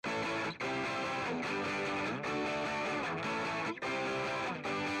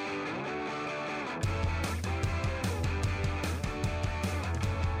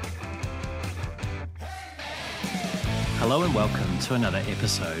Hello and welcome to another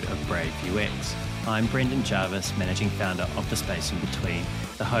episode of Brave UX. I'm Brendan Jarvis, Managing Founder of The Space in Between,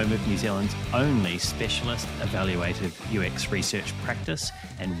 the home of New Zealand's only specialist evaluative UX research practice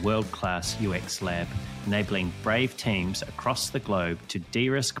and world-class UX lab, enabling brave teams across the globe to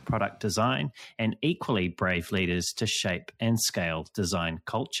de-risk product design and equally brave leaders to shape and scale design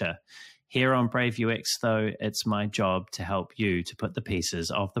culture. Here on Brave UX, though, it's my job to help you to put the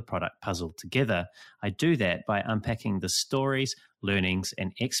pieces of the product puzzle together. I do that by unpacking the stories, learnings,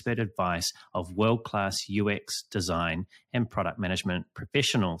 and expert advice of world-class UX, design, and product management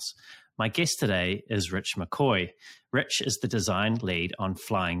professionals. My guest today is Rich McCoy. Rich is the design lead on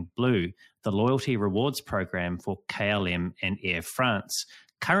Flying Blue, the loyalty rewards program for KLM and Air France.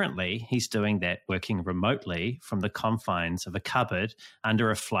 Currently, he's doing that working remotely from the confines of a cupboard under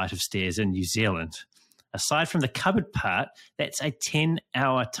a flight of stairs in New Zealand. Aside from the cupboard part, that's a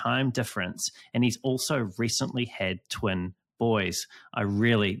 10-hour time difference, and he's also recently had twin boys. I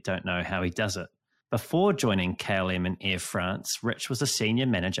really don't know how he does it. Before joining KLM and Air France, Rich was a senior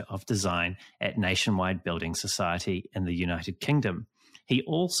manager of design at Nationwide Building Society in the United Kingdom. He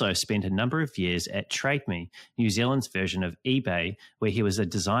also spent a number of years at TradeMe, New Zealand's version of eBay, where he was a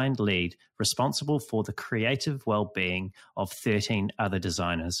design lead responsible for the creative well-being of 13 other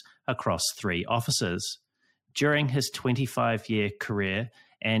designers across 3 offices. During his 25-year career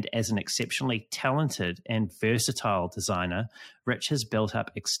and as an exceptionally talented and versatile designer, Rich has built up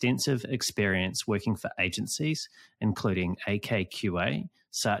extensive experience working for agencies, including AKQA,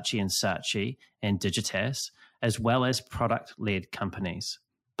 Saatchi & Saatchi, and Digitas, as well as product-led companies.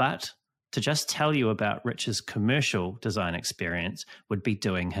 But to just tell you about Rich's commercial design experience would be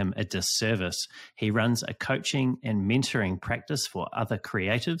doing him a disservice. He runs a coaching and mentoring practice for other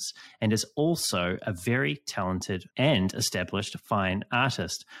creatives and is also a very talented and established fine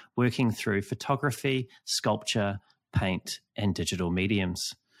artist, working through photography, sculpture, paint, and digital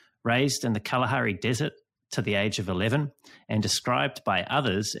mediums. Raised in the Kalahari Desert to the age of 11 and described by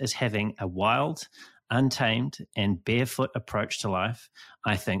others as having a wild, untamed and barefoot approach to life,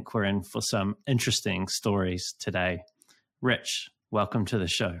 I think we're in for some interesting stories today. Rich, welcome to the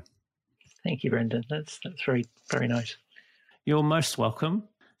show. Thank you, Brendan. That's very, very nice. You're most welcome.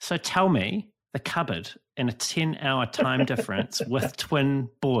 So tell me, the cupboard and a 10-hour time difference with twin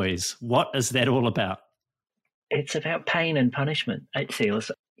boys, what is that all about? It's about pain and punishment, it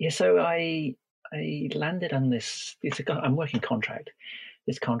feels. Yeah, so I landed on this, I'm working contract.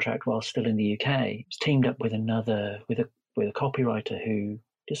 This contract while still in the UK. I was teamed up with a copywriter who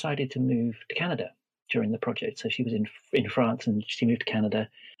decided to move to Canada during the project. So she was in France and she moved to Canada.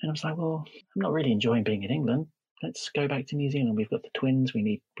 And I was like, well, I'm not really enjoying being in England. Let's go back to New Zealand. We've got the twins.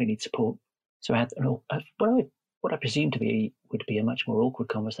 We need support. So I had what I presumed would be a much more awkward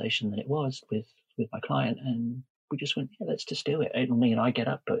conversation than it was with my client. And we just went, yeah, let's just do it. It'll mean I get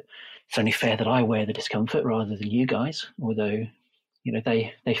up, but it's only fair that I wear the discomfort rather than you guys, although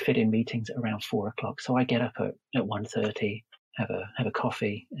they fit in meetings at around 4:00. So I get up at 1:30, have a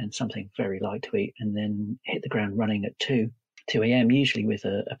coffee and something very light to eat, and then hit the ground running at 2 a.m., usually with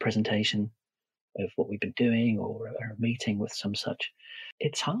a presentation of what we've been doing or a meeting with some such.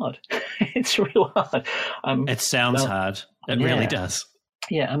 It's hard. It's real hard. It sounds hard. It really does.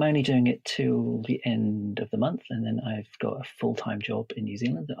 Yeah, I'm only doing it till the end of the month, and then I've got a full-time job in New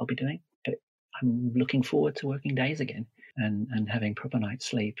Zealand that I'll be doing. But I'm looking forward to working days again. And having proper night's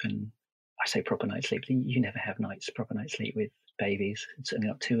sleep. And I say proper night's sleep, you never have proper night's sleep with babies. Certainly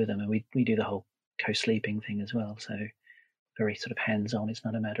not 2 of them. And we do the whole co-sleeping thing as well. So very sort of hands-on. It's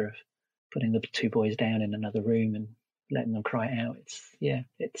not a matter of putting the 2 boys down in another room and letting them cry out.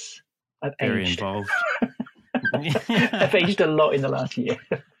 I've very aged. Involved. I've aged a lot in the last year.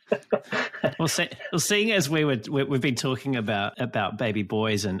 Well, seeing as we've been talking about baby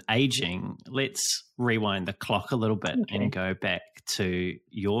boys and aging, let's rewind the clock a little bit and go back to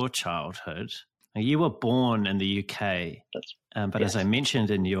your childhood. You were born in the UK, but as I mentioned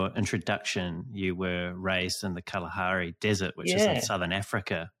in your introduction, you were raised in the Kalahari Desert, which is in southern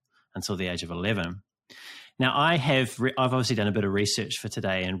Africa, until the age of 11. Now, I've obviously done a bit of research for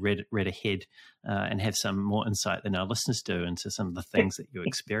today and read ahead and have some more insight than our listeners do into some of the things that you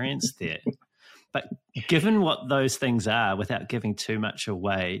experienced there. But given what those things are, without giving too much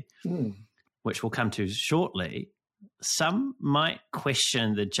away, which we'll come to shortly, some might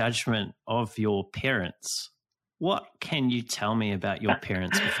question the judgment of your parents. What can you tell me about your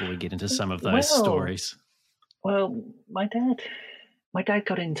parents before we get into some of those stories? Well, my dad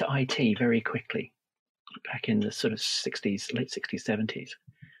got into IT very quickly. Back in the sort of late 60s, 70s.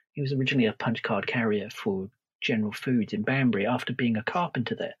 He was originally a punch card carrier for General Foods in Banbury after being a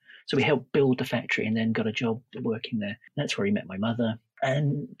carpenter there. So we helped build the factory and then got a job working there. That's where he met my mother.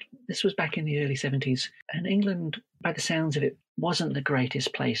 And this was back in the early 70s. And England, by the sounds of it, wasn't the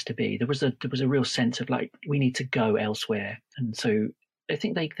greatest place to be. There was a real sense of like, we need to go elsewhere. And so I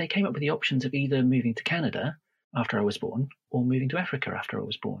think they came up with the options of either moving to Canada after I was born or moving to Africa after I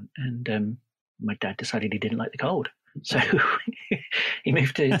was born. And my dad decided he didn't like the cold. So we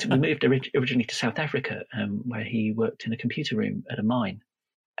moved originally to South Africa, where he worked in a computer room at a mine.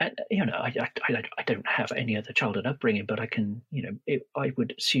 And, I don't have any other childhood upbringing, but I can, I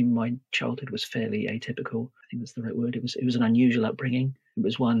would assume my childhood was fairly atypical. I think that's the right word. It was an unusual upbringing. It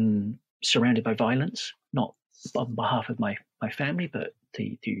was one surrounded by violence, not on behalf of my family, but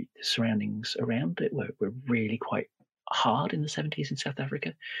the surroundings around it were really quite hard in the 70s in South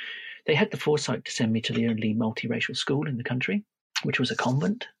Africa. They had the foresight to send me to the only multiracial school in the country, which was a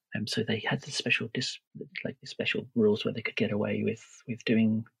convent. So they had the special rules where they could get away with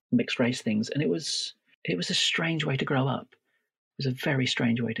doing mixed race things, and it was a strange way to grow up. It was a very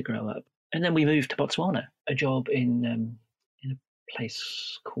strange way to grow up. And then we moved to Botswana, a job in a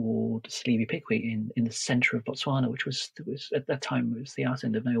place called Sleepy Piqui in the centre of Botswana, which was at that time it was the arse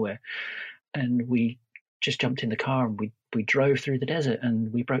end of nowhere. And we just jumped in the car and we drove through the desert,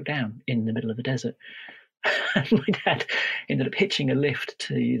 and we broke down in the middle of the desert. And my dad ended up hitching a lift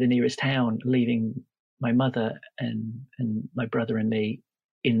to the nearest town, leaving my mother and my brother and me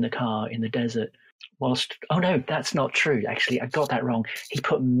in the car in the desert. Oh no, that's not true. Actually, I got that wrong. He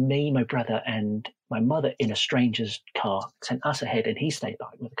put me, my brother, and my mother in a stranger's car, sent us ahead, and he stayed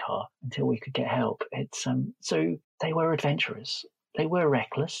behind with the car until we could get help. It's so they were adventurers. They were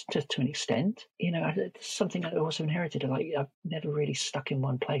reckless to an extent. It's something I also inherited. Like, I've never really stuck in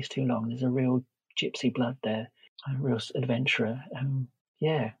one place too long. There's a real gypsy blood there, a real adventurer.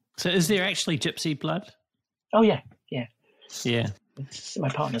 Yeah. So is there actually gypsy blood? Oh, yeah. My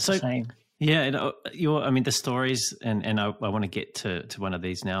partner's the same. Yeah, the stories, and I want to get to one of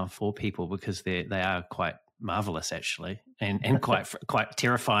these now for people, because they are quite marvelous actually, and quite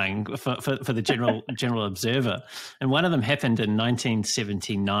terrifying for the general observer. And one of them happened in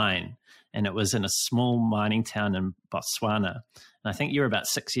 1979, and it was in a small mining town in Botswana. And I think you were about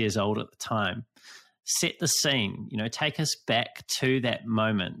 6 years old at the time. Set the scene, take us back to that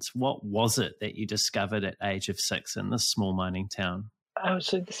moment. What was it that you discovered at age of 6 in this small mining town? Oh,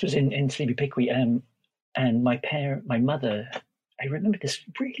 so this was in Sleepy Piqui, and my mother, I remember this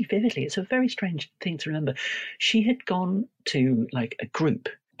really vividly. It's a very strange thing to remember. She had gone to like a group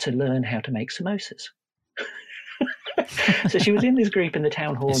to learn how to make samosas. So she was in this group in the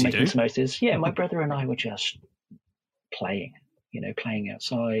town hall making samosas. Yeah, my brother and I were just playing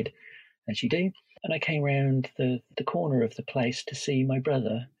outside, as you do. And I came round the corner of the place to see my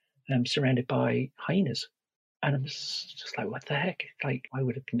brother surrounded by hyenas. And I was just like, what the heck? Like, I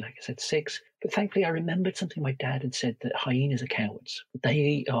would have been, like I said, 6. But thankfully, I remembered something my dad had said, that hyenas are cowards.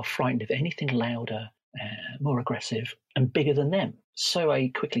 They are frightened of anything louder, more aggressive, and bigger than them. So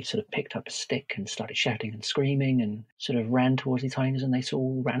I quickly sort of picked up a stick and started shouting and screaming and sort of ran towards these hyenas, and they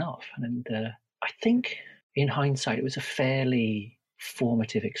all ran off. And I think, in hindsight, it was a fairly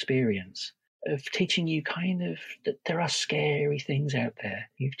formative experience of teaching you kind of that there are scary things out there.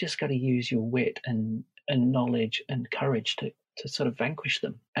 You've just got to use your wit and knowledge and courage to sort of vanquish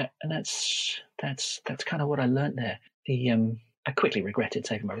them. And that's kind of what I learned there. I quickly regretted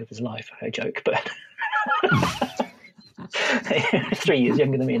saving my brother's life. I joke, but 3 years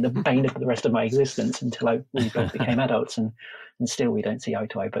younger than me, and the bane of the rest of my existence until we both became adults, and still we don't see eye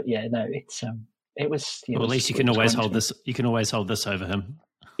to eye. But yeah, no, it was. Well, at least you can always hold this. You can always hold this over him.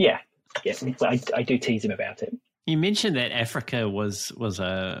 Yeah. I do tease him about it. You mentioned that Africa was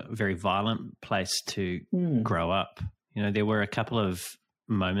a very violent place to grow up. There were a couple of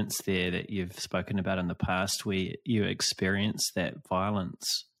moments there that you've spoken about in the past where you experienced that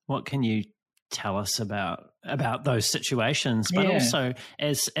violence. What can you tell us about those situations? But also,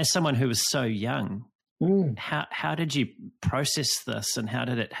 as someone who was so young, how did you process this, and how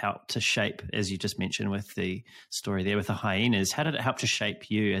did it help to shape, as you just mentioned with the story there with the hyenas, how did it help to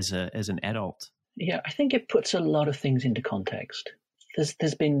shape you as an adult? Yeah, I think it puts a lot of things into context.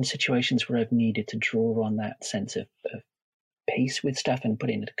 There's been situations where I've needed to draw on that sense of peace with stuff and put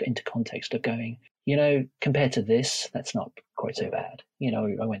it into context of going, compared to this, that's not quite so bad.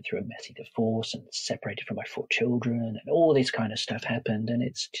 I went through a messy divorce and separated from my 4 children, and all this kind of stuff happened. And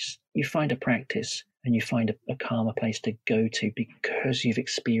it's just, you find a practice and you find a calmer place to go to because you've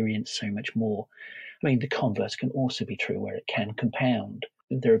experienced so much more. I mean, the converse can also be true, where it can compound.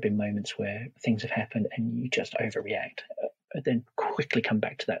 There have been moments where things have happened and you just overreact, but then quickly come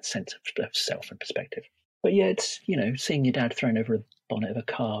back to that sense of self and perspective. But yeah, it's, seeing your dad thrown over a bonnet of a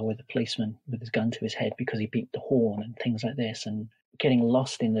car with a policeman with his gun to his head because he beeped the horn and things like this, and getting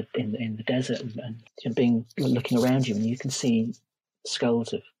lost in the desert and looking around you and you can see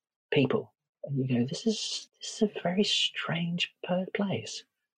skulls of people and you go, this is a very strange place,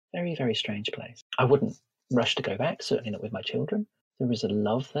 very, very strange place. I wouldn't rush to go back, certainly not with my children. There is a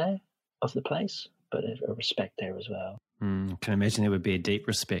love there of the place, but a respect there as well. I can imagine there would be a deep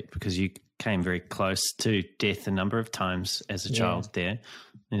respect because you came very close to death a number of times as a child there.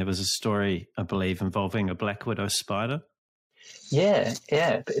 And there was a story, I believe, involving a black widow spider. Yeah,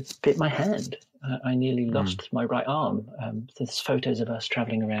 it bit my hand. I nearly lost my right arm. There's photos of us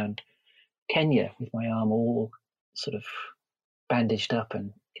travelling around Kenya with my arm all sort of bandaged up,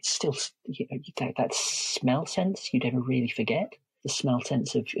 and it's still, that smell sense you'd never really forget. The smell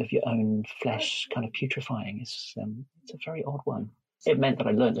sense of your own flesh kind of putrefying is it's a very odd one. It meant that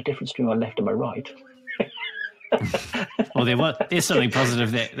I learned the difference between my left and my right. Well, there's something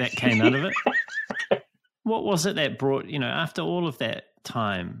positive that came out of it. What was it that brought, after all of that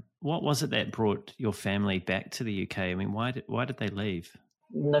time, what was it that brought your family back to the UK? I mean, why did they leave?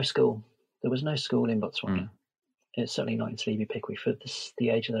 No school. There was no school in Botswana. It's certainly not in Sleepy Pickwick for the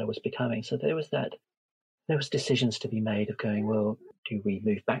age that I was becoming. So there was decisions to be made of going, well, do we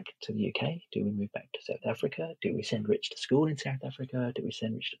move back to the UK? Do we move back to South Africa? Do we send Rich to school in South Africa? Do we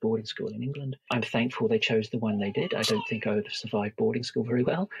send Rich to boarding school in England? I'm thankful they chose the one they did. I don't think I would have survived boarding school very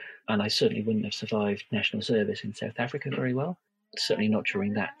well, and I certainly wouldn't have survived national service in South Africa very well. Certainly not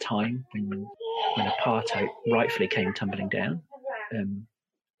during that time when apartheid rightfully came tumbling down. There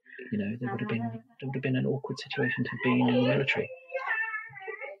would have been an awkward situation to being in the military.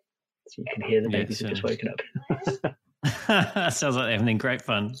 So you can hear the babies have just woken up. Sounds like they're having great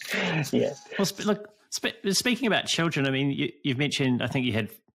fun. Yeah. Well, look, speaking about children, I mean, you've mentioned, I think you had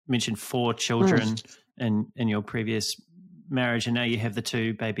mentioned 4 children in your previous marriage, and now you have the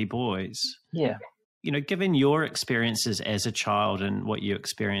 2 baby boys. Yeah. Given your experiences as a child and what you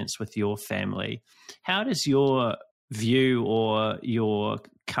experienced with your family, how does your view or your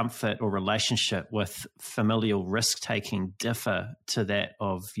comfort or relationship with familial risk-taking differ to that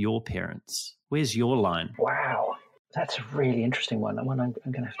of your parents? Where's your line? Wow, that's a really interesting one. One I'm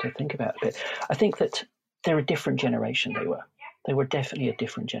going to have to think about a bit. I think that they're a different generation. They were definitely a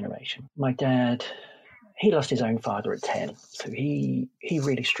different generation. My dad, he lost his own father at 10, so he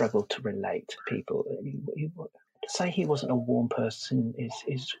really struggled to relate to people. To say he wasn't a warm person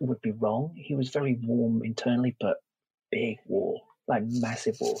would be wrong. He was very warm internally, but big wall, like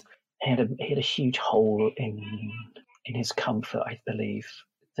massive wall. He had a huge hole in his comfort, I believe,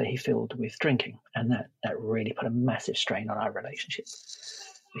 that he filled with drinking, and that really put a massive strain on our relationship.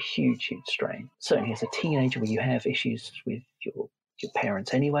 A huge, huge strain. Certainly as a teenager, where you have issues with your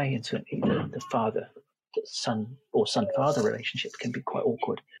parents anyway, and certainly the son-father relationship can be quite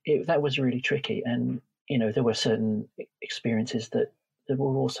awkward. That was really tricky, and there were certain experiences that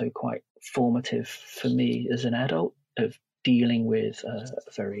were also quite formative for me as an adult, of dealing with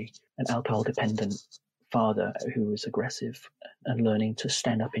an alcohol-dependent father who was aggressive, and learning to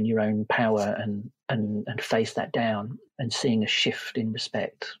stand up in your own power and face that down, and seeing a shift in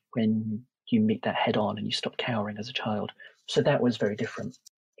respect when you meet that head on and you stop cowering as a child. So that was very different.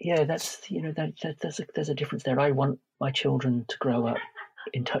 Yeah, there's a difference there. I want my children to grow up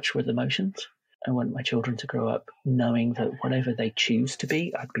in touch with emotions. I want my children to grow up knowing that whatever they choose to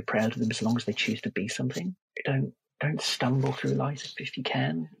be, I'd be proud of them as long as they choose to be something. Don't stumble through life if you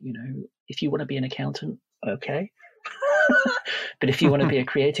can. If you want to be an accountant, okay. But if you want to be a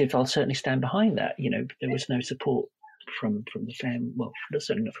creative, I'll certainly stand behind that. There was no support from the family. Well,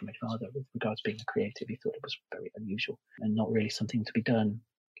 certainly not from my father with regards to being a creative. He thought it was very unusual and not really something to be done.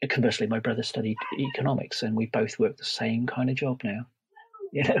 Conversely, my brother studied economics, and we both work the same kind of job now.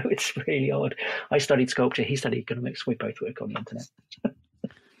 It's really odd. I studied sculpture. He studied economics. We both work on the internet.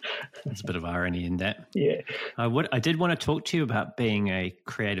 There's a bit of irony in that. Yeah. I did want to talk to you about being a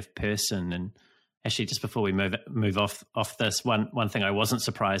creative person, and actually, just before we move off this, one thing I wasn't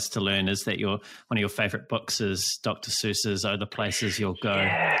surprised to learn is that one of your favourite books is Dr. Seuss's "Oh, the Places You'll Go."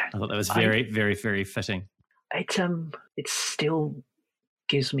 Yeah. I thought that was very, very, very fitting. It still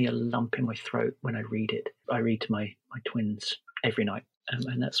gives me a lump in my throat when I read it. I read to my twins every night,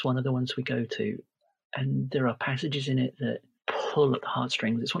 and that's one of the ones we go to. And there are passages in it that pull at the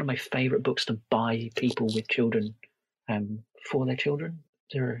heartstrings. It's one of my favourite books to buy people with children for their children.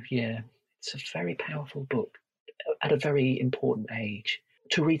 It's a very powerful book at a very important age.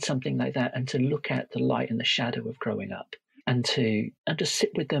 To read something like that and to look at the light and the shadow of growing up, and to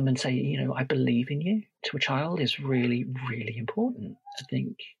sit with them and say, I believe in you, to a child is really, really important. I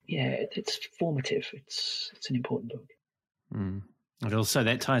think, it's formative. It's an important book. And also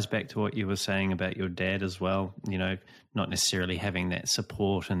that ties back to what you were saying about your dad as well, not necessarily having that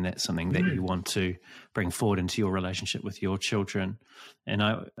support, and that's something that you want to bring forward into your relationship with your children. And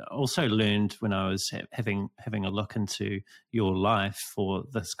I also learned when I was having a look into your life for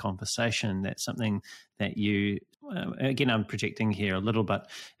this conversation, that's something that you, again, I'm projecting here a little, but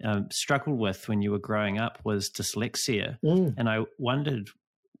struggled with when you were growing up was dyslexia. And I wondered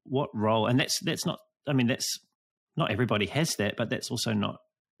what role, and that's not, that's not everybody has that, but that's also not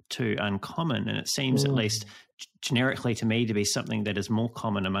too uncommon. And it seems, at least generically to me, to be something that is more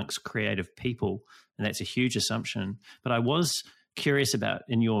common amongst creative people. And that's a huge assumption. But I was curious about,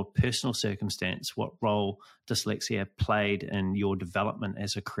 in your personal circumstance, what role dyslexia played in your development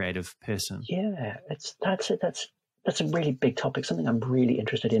as a creative person. Yeah, that's a really big topic, something I'm really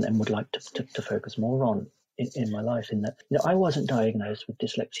interested in and would like to focus more on in my life, in that I wasn't diagnosed with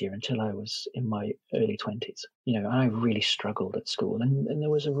dyslexia until I was in my early 20s. I really struggled at school, and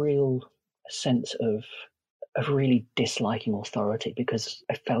there was a real sense of really disliking authority because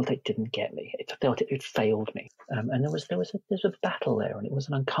I felt it didn't get me. I felt it failed me, and there's a battle there, and it was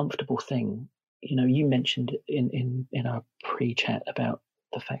an uncomfortable thing. You mentioned in our pre-chat about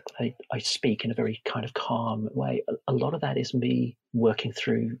the fact that I speak in a very kind of calm way. A lot of that is me working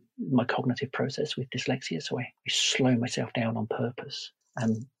through my cognitive process with dyslexia. So I slow myself down on purpose,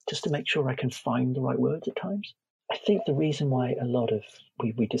 just to make sure I can find the right words at times. I think the reason why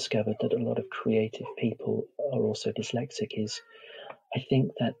we discovered that a lot of creative people are also dyslexic is, I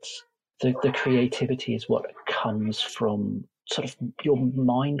think that the creativity is what comes from sort of your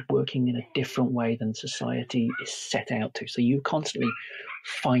mind working in a different way than society is set out to. So you're constantly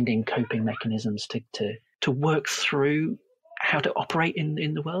finding coping mechanisms to work through how to operate in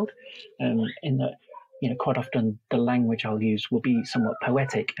the world. In that, quite often the language I'll use will be somewhat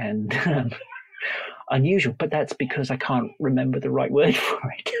poetic and unusual, but that's because I can't remember the right word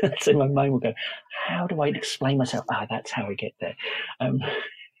for it. So my mind will go, how do I explain myself? That's how I get there.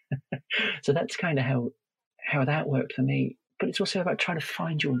 So that's kind of how that worked for me. But it's also about trying to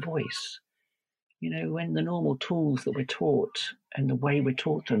find your voice. When the normal tools that we're taught and the way we're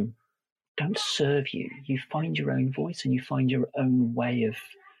taught them don't serve you, you find your own voice and you find your own way of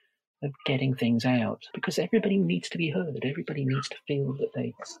getting things out, because everybody needs to be heard. Everybody needs to feel that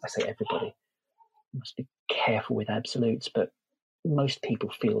I say everybody, I must be careful with absolutes, but most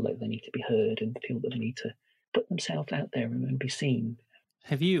people feel that they need to be heard and feel that they need to put themselves out there and be seen.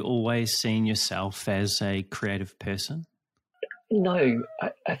 Have you always seen yourself as a creative person? No,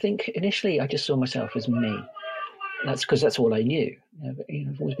 I think initially I just saw myself as me. That's because that's all I knew.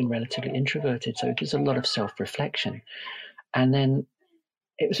 I've always been relatively introverted, so there's a lot of self-reflection. And then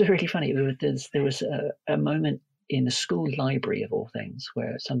it was really funny. There was a moment in the school library, of all things,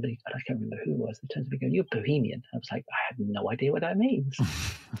 where somebody, I can't remember who it was, they turned to me going, "You're bohemian." I was like, I had no idea what that means.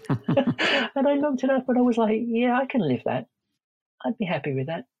 And I looked it up and I was like, yeah, I can live that. I'd be happy with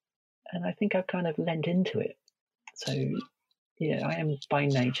that. And I think I've kind of lent into it. So yeah, I am by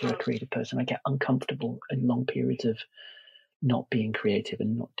nature a creative person. I get uncomfortable in long periods of not being creative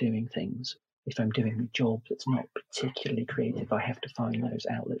and not doing things. If I'm doing a job that's not particularly creative, I have to find those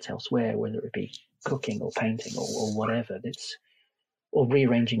outlets elsewhere, whether it be cooking or painting or whatever. Or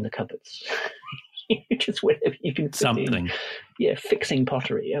rearranging the cupboards. Just whatever you can. Something. Yeah, fixing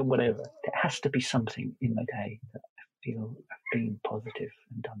pottery or whatever. There has to be something in my day that I feel I've been positive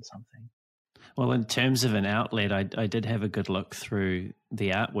and done something. Well, in terms of an outlet, I did have a good look through the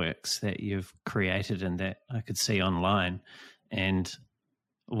artworks that you've created and that I could see online. And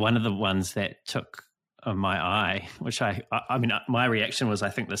one of the ones that took my eye, which my reaction was, I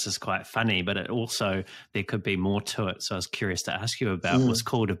think this is quite funny, but it also, there could be more to it. So I was curious to ask you about, was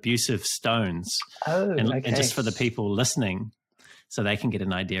called Abusive Stones. Oh, and, okay. And just for the people listening, so they can get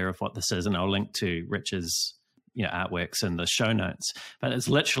an idea of what this is. And I'll link to Rich's artworks in the show notes, but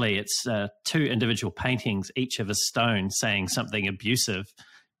it's two individual paintings, each of a stone saying something abusive.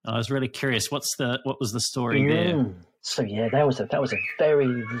 I was really curious, what was the story there? So yeah, that was a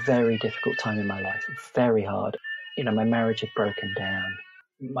very, very difficult time in my life. Very hard. My marriage had broken down.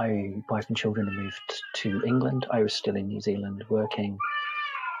 My wife and children had moved to England. I was still in New Zealand working,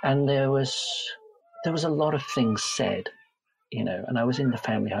 and there was a lot of things said, and I was in the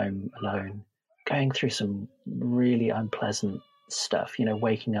family home alone, going through some really unpleasant stuff,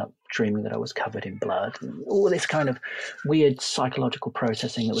 waking up dreaming that I was covered in blood, and all this kind of weird psychological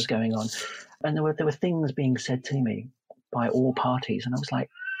processing that was going on. And there were things being said to me by all parties, and I was like,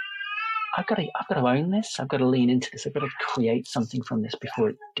 I've got to own this. I've got to lean into this. I've got to create something from this before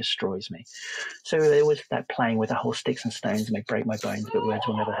it destroys me. So there was that playing with the whole sticks and stones may break my bones, but words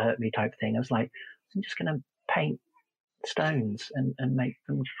will never hurt me type thing. I was like, I'm just going to paint stones and make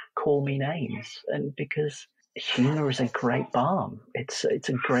them call me names. And because humor is a great balm, it's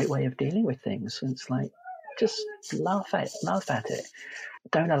a great way of dealing with things. It's like, just laugh at it.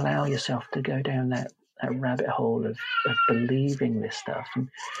 Don't allow yourself to go down that rabbit hole of believing this stuff. And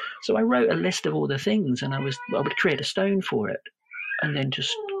so I wrote a list of all the things, and I would create a stone for it, and then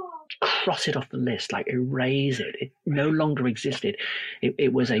just cross it off the list, like erase it. It no longer existed.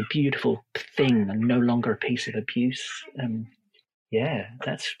 It was a beautiful thing and no longer a piece of abuse. Yeah,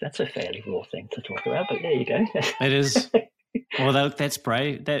 that's a fairly raw thing to talk about, but there you go. It is. Well, that's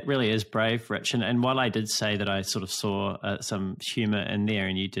brave. That really is brave, Rich. And while I did say that I sort of saw some humour in there,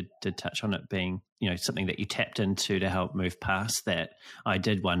 and you did touch on it being, something that you tapped into to help move past that, I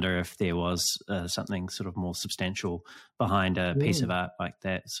did wonder if there was something sort of more substantial behind a piece of art like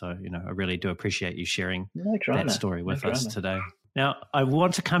that. So, I really do appreciate you sharing that story with us today. Now, I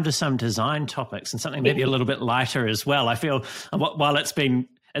want to come to some design topics and something maybe a little bit lighter as well. I feel while it's been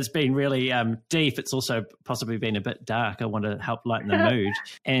really deep, it's also possibly been a bit dark. I want to help lighten the mood.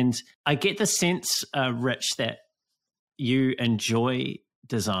 And I get the sense, Rich, that you enjoy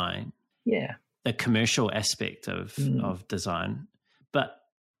design. Yeah. The commercial aspect of design, but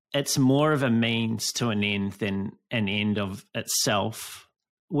it's more of a means to an end than an end of itself.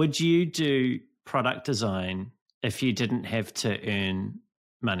 Would you do product design if you didn't have to earn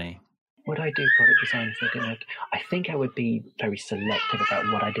money? Would I do product design if I didn't? I think I would be very selective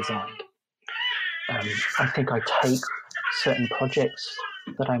about what I designed. I think I take certain projects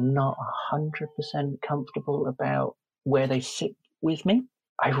that I'm not 100% comfortable about where they sit with me.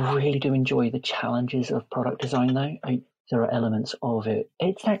 I really do enjoy the challenges of product design, though. There are elements of it.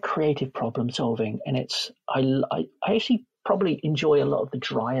 It's that creative problem solving, and I actually probably enjoy a lot of the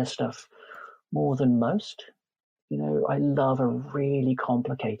drier stuff more than most. I love a really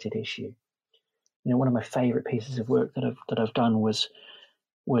complicated issue. One of my favorite pieces of work that I've done was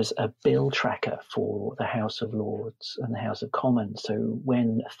a bill tracker for the House of Lords and the House of Commons. So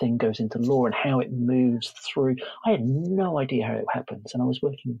when a thing goes into law and how it moves through, I had no idea how it happens. And I was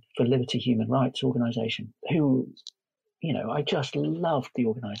working for Liberty Human Rights Organization, who, I just loved the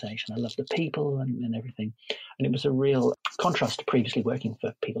organization. I loved the people and everything. And it was a real contrast to previously working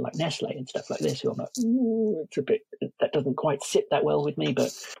for people like Nestle and stuff like this, who I'm like, it's a bit, that doesn't quite sit that well with me,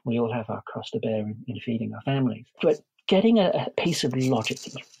 but we all have our cross to bear in feeding our families. But getting a piece of logic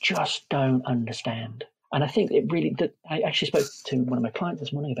that you just don't understand. And I think I actually spoke to one of my clients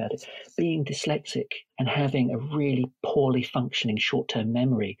this morning about it. Being dyslexic and having a really poorly functioning short-term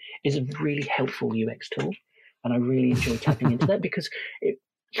memory is a really helpful UX tool. And I really enjoy tapping into that, because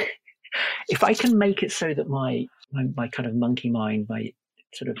if I can make it so that my kind of monkey mind, my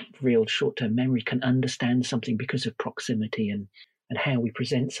sort of real short-term memory can understand something because of proximity and how we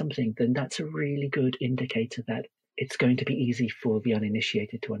present something, then that's a really good indicator that it's going to be easy for the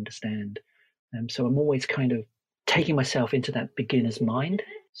uninitiated to understand. So I'm always kind of taking myself into that beginner's mind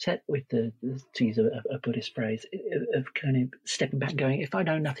set with to use a Buddhist phrase, of kind of stepping back and going, if I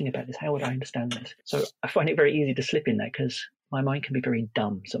know nothing about this, how would I understand this? So I find it very easy to slip in that, because my mind can be very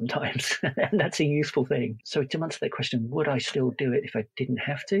dumb sometimes, and that's a useful thing. So to answer that question, would I still do it if I didn't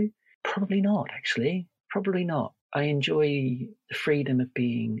have to? Probably not, actually. Probably not. I enjoy the freedom of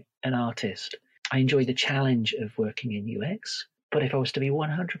being an artist. I enjoy the challenge of working in UX. But if I was to be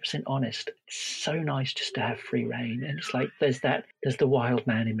 100% honest, it's so nice just to have free reign. And it's like there's the wild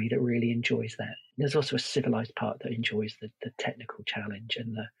man in me that really enjoys that. There's also a civilized part that enjoys the technical challenge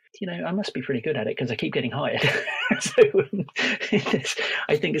and I must be pretty good at it because I keep getting hired. So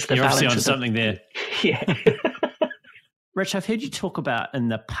I think it's the You're balance. You're obviously on something there. Yeah. Rich, I've heard you talk about in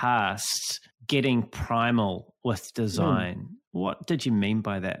the past getting primal with design. What did you mean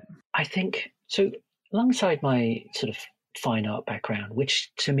by that? I think so. Alongside my sort of fine art background,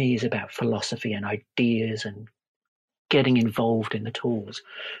 which to me is about philosophy and ideas and getting involved in the tools,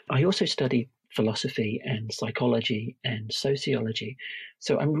 I also studied philosophy and psychology and sociology.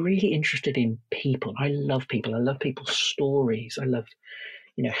 So I'm really interested in people. I love people. I love people's stories. I love,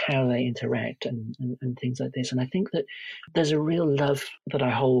 how they interact and things like this. And I think that there's a real love that I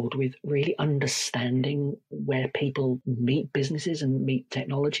hold with really understanding where people meet businesses and meet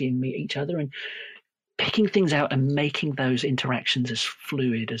technology and meet each other, and picking things out and making those interactions as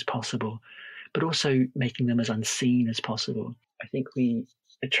fluid as possible, but also making them as unseen as possible. I think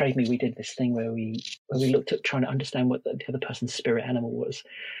at Trade Me, we did this thing where we looked at trying to understand what the other person's spirit animal was.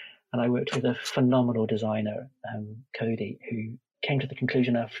 And I worked with a phenomenal designer, Cody, who came to the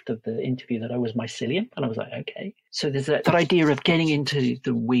conclusion after the interview that I was mycelium. And I was like, okay. So there's that idea of getting into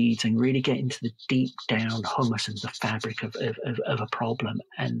the weeds and really getting into the deep down humus and the fabric of a problem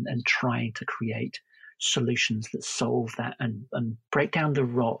and trying to create solutions that solve that and break down the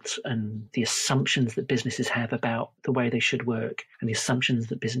rot and the assumptions that businesses have about the way they should work, and the assumptions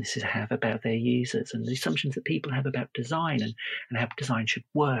that businesses have about their users, and the assumptions that people have about design and how design should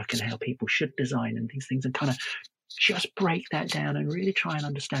work and how people should design and these things, and kind of just break that down and really try and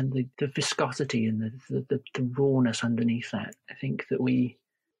understand the viscosity and the rawness underneath that. I think that we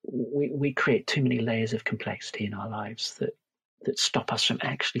create too many layers of complexity in our lives that stop us from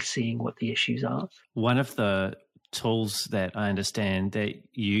actually seeing what the issues are. One of the tools that I understand that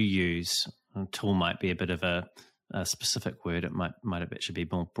you use, tool might be a bit of a specific word, it might actually be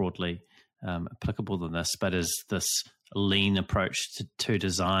more broadly applicable than this, but is this lean approach to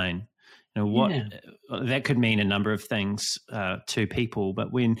design. That could mean a number of things to people,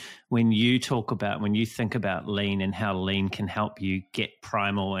 but when you think about lean and how lean can help you get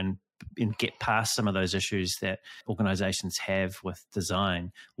primal and get past some of those issues that organizations have with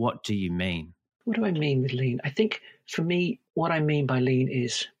design, what do you mean? What do I mean with lean? I think for me, what I mean by lean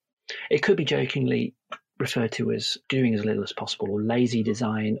is, it could be jokingly referred to as doing as little as possible, or lazy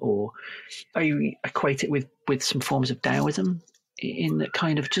design, or I equate it with some forms of Taoism, in that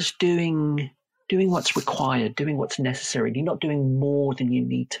kind of just doing what's required, doing what's necessary. You're not doing more than you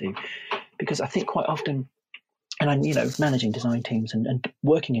need to, because I think quite often, and I'm managing design teams and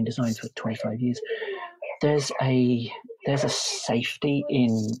working in design for 25 years, there's a safety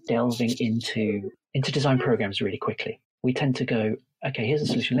in delving into design programs really quickly. We tend to go, okay, here's a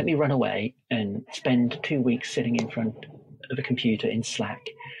solution. Let me run away and spend 2 weeks sitting in front of a computer in Slack,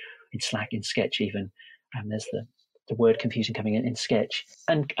 in Sketch even. And there's the word confusion coming in Sketch.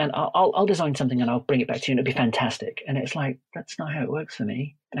 And I'll design something and I'll bring it back to you and it'll be fantastic. And it's like, that's not how it works for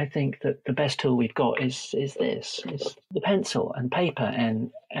me. I think that the best tool we've got is the pencil and paper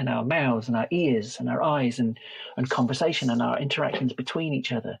and our mouths and our ears and our eyes and conversation and our interactions between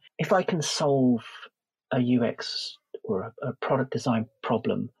each other. If I can solve a UX or a product design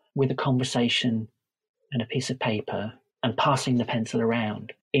problem with a conversation and a piece of paper and passing the pencil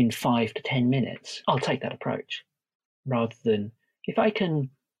around in 5 to 10 minutes, I'll take that approach, rather than if I can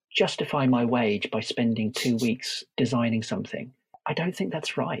justify my wage by spending 2 weeks designing something. I don't think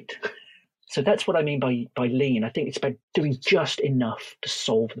that's right. So that's what I mean by lean. I think it's about doing just enough to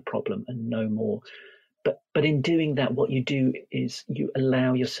solve the problem and no more. But in doing that, what you do is you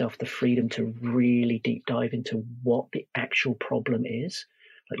allow yourself the freedom to really deep dive into what the actual problem is.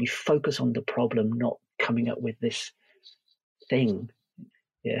 Like, you focus on the problem, not coming up with this thing.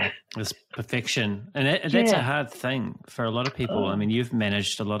 Yeah. This perfection. And that's a hard thing for a lot of people. I mean, you've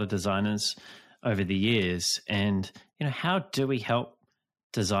managed a lot of designers over the years, and how do we help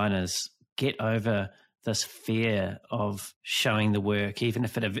designers get over this fear of showing the work, even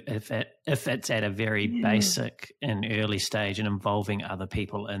if it's at a very basic and early stage, and involving other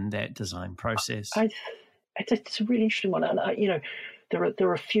people in that design process? It's a really interesting one. And there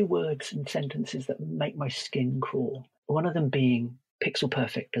are a few words and sentences that make my skin crawl. One of them being pixel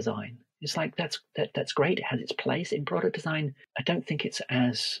perfect design. It's like, that's great. It has its place in product design. I don't think it's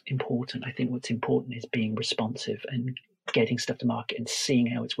as important. I think what's important is being responsive and getting stuff to market and seeing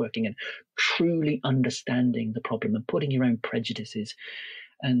how it's working and truly understanding the problem and putting your own prejudices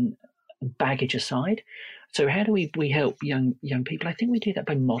and baggage aside. So how do we help young people? I think we do that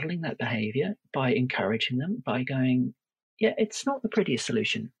by modeling that behavior, by encouraging them, by going, yeah, it's not the prettiest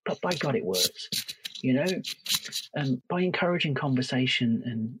solution, but by God, it works. By encouraging conversation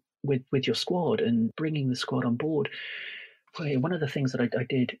and with your squad and bringing the squad on board. One of the things that I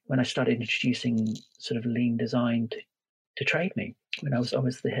did when I started introducing sort of lean design to Trade Me, when I was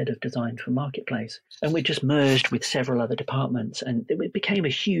the head of design for Marketplace, and we just merged with several other departments, and it became a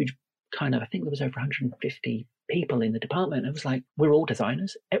huge kind of, I think there was over 150 people in the department. It was like, we're all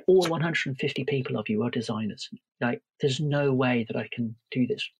designers. All 150 people of you are designers. Like, there's no way that I can do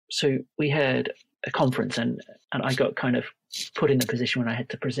this. So we had a conference, and I got kind of put in a position when I had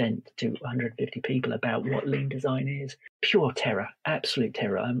to present to 150 people about what lean design is. Pure terror, absolute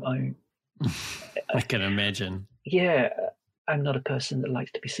terror. I can imagine. Yeah, I'm not a person that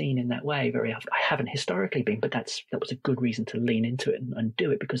likes to be seen in that way very often. I haven't historically been, but that was a good reason to lean into it and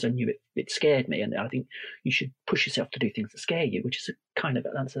do it, because I knew it scared me. And I think you should push yourself to do things that scare you, which is a kind of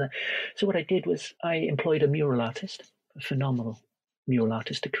an answer there. So what I did was I employed a mural artist, a phenomenal mural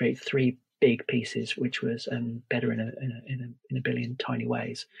artist, to create 3 big pieces, which was better in a billion tiny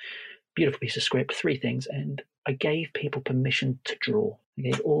ways. Beautiful piece of script, 3 things, and I gave people permission to draw. I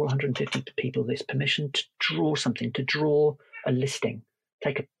gave all 150 people this permission to draw something, to draw a listing,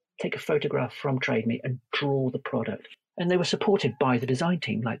 take a photograph from Trade Me and draw the product. And they were supported by the design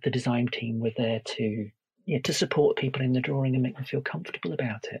team. Like, the design team were there to to support people in the drawing and make them feel comfortable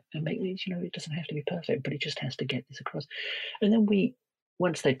about it, and make these, it doesn't have to be perfect, but it just has to get this across. And then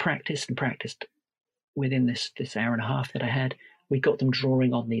once they practiced within this hour and a half that I had, we got them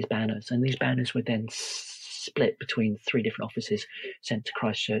drawing on these banners, and these banners were then split between 3 different offices, sent to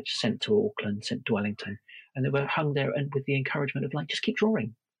Christchurch, sent to Auckland, sent to Wellington, and they were hung there, and with the encouragement of just keep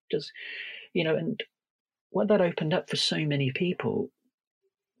drawing, and what that opened up for so many people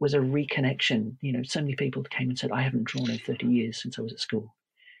was a reconnection. So many people came and said, I haven't drawn in 30 years since I was at school.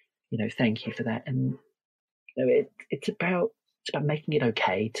 Thank you for that. And it's about making it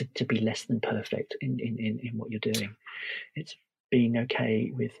okay to be less than perfect in what you're doing. It's being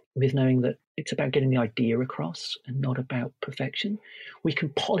okay with knowing that it's about getting the idea across and not about perfection. We can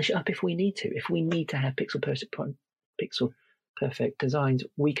polish it up if we need to. If we need to have pixel perfect designs,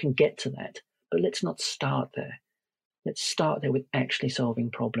 we can get to that. But let's not start there. Let's start there with actually solving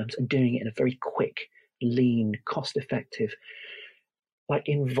problems and doing it in a very quick, lean, cost-effective,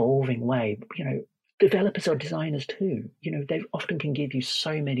 involving way. Developers are designers too. They often can give you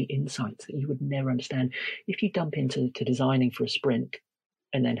so many insights that you would never understand if you dump into designing for a sprint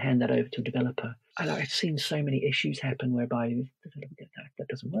and then hand that over to a developer. And I've seen so many issues happen whereby the developer that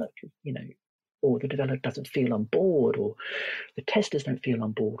doesn't work, or the developer doesn't feel on board, or the testers don't feel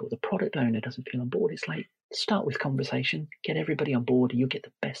on board, or the product owner doesn't feel on board. It's start with conversation, get everybody on board, and you'll get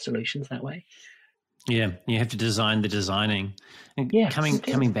the best solutions that way. Yeah, you have to design the designing. And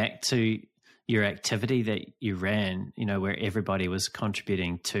coming back to your activity that you ran, where everybody was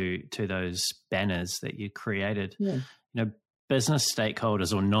contributing to those banners that you created. Yeah. Business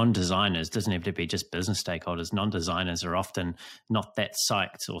stakeholders or non-designers, doesn't have to be just business stakeholders, non-designers are often not that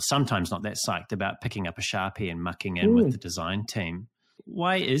psyched, or sometimes not that psyched about picking up a Sharpie and mucking in with the design team.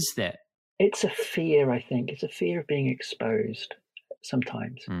 Why is that? It's a fear, I think. It's a fear of being exposed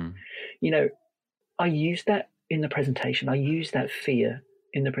sometimes. I use that in the presentation. I use that fear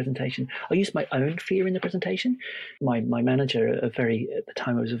in the presentation. I used my own fear in the presentation. My manager, at the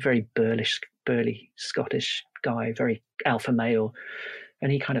time, was a very burly Scottish guy, very alpha male,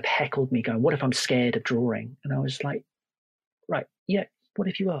 and he kind of heckled me, going, "What if I'm scared of drawing?" And I was like, "Right, yeah, what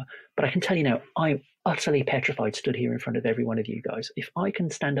if you are?" But I can tell you now, I'm utterly petrified, stood here in front of every one of you guys. If I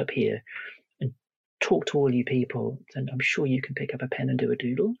can stand up here and talk to all you people, then I'm sure you can pick up a pen and do a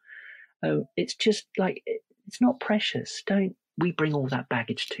doodle. It's just it's not precious. We bring all that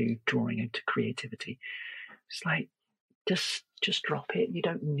baggage to drawing and to creativity. It's just drop it. You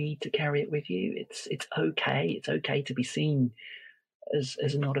don't need to carry it with you. It's okay. It's okay to be seen as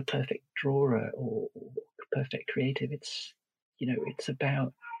not a perfect drawer or perfect creative. It's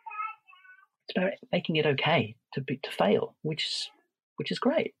about making it okay to fail, which is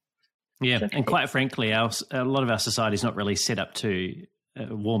great. Yeah, okay. And quite frankly, a lot of our society is not really set up to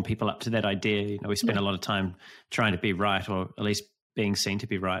warm people up to that idea. We spend a lot of time trying to be right, or at least being seen to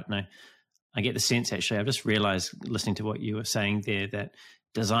be right. And I get the sense, actually, I've just realized listening to what you were saying there, that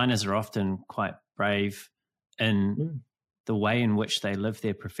designers are often quite brave in the way in which they live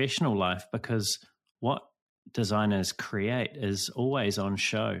their professional life, because what designers create is always on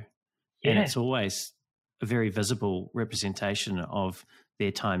show. Yeah. And it's always a very visible representation of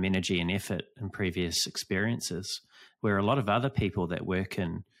their time, energy, and effort in previous experiences, where a lot of other people that work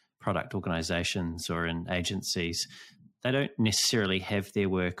in product organizations or in agencies, they don't necessarily have their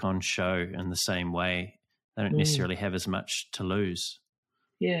work on show in the same way. They don't necessarily have as much to lose.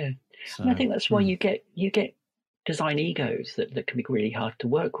 Yeah. So, and I think that's why you get design egos that can be really hard to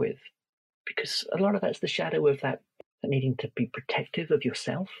work with, because a lot of that's the shadow of that needing to be protective of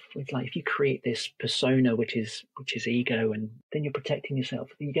yourself. It's if you create this persona, which is ego, and then you're protecting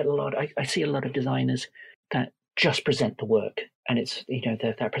yourself. You get I see a lot of designers that just present the work, and it's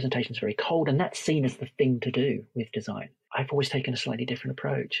that presentation is very cold, and that's seen as the thing to do with design. I've always taken a slightly different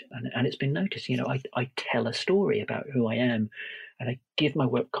approach, and it's been noticed. I tell a story about who I am, and I give my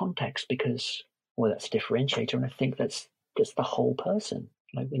work context because, that's a differentiator, and I think that's the whole person.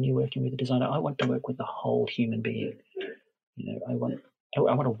 When you're working with a designer, I want to work with the whole human being. I want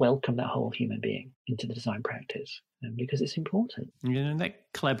to welcome that whole human being into the design practice, because it's important.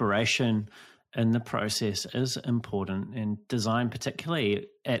 That collaboration in the process is important, and design, particularly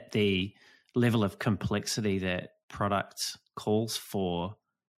at the level of complexity that product calls for,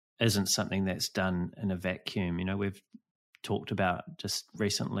 isn't something that's done in a vacuum. We've talked about just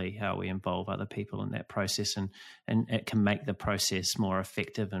recently how we involve other people in that process, and it can make the process more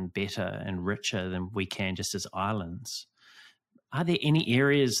effective and better and richer than we can just as islands. Are there any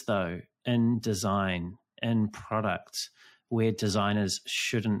areas, though, in design, in product, where designers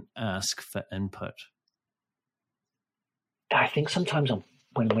shouldn't ask for input? I think sometimes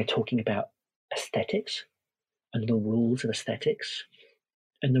when we're talking about aesthetics, and the rules of aesthetics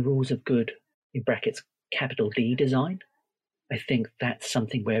and the rules of good, in brackets, capital D design. I think that's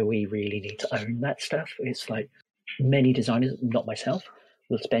something where we really need to own that stuff. It's like many designers, not myself,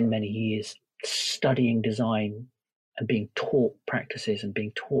 will spend many years studying design and being taught practices and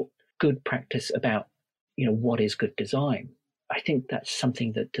being taught good practice about, what is good design. I think that's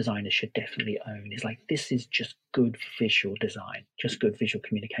something that designers should definitely own. Is like, this is just good visual design, just good visual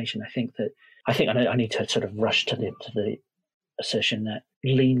communication. I need to sort of rush to the assertion that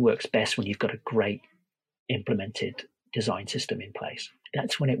lean works best when you've got a great implemented design system in place.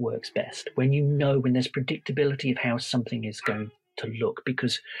 That's when it works best. When when there's predictability of how something is going to look,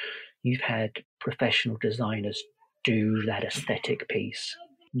 because you've had professional designers do that aesthetic piece.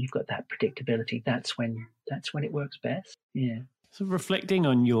 You've got that predictability. That's when it works best. Yeah. So reflecting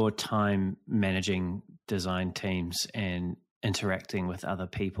on your time managing design teams and interacting with other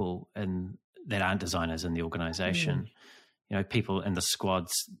people that aren't designers in the organization, people in the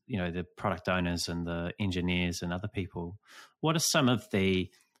squads, the product owners and the engineers and other people, what are some of the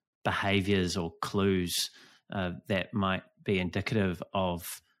behaviors or clues that might be indicative of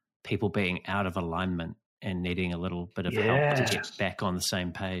people being out of alignment and needing a little bit of help to get back on the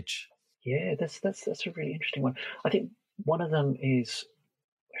same page? Yeah, that's a really interesting one. I think one of them is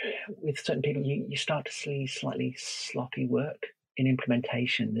with certain people, you start to see slightly sloppy work in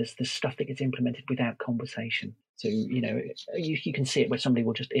implementation. There's this stuff that gets implemented without conversation. So, you can see it where somebody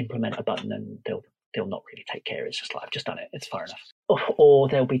will just implement a button and they'll not really take care. It's just like, I've just done it. It's far enough. Or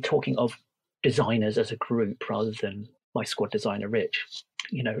they'll be talking of designers as a group rather than my squad designer, Rich.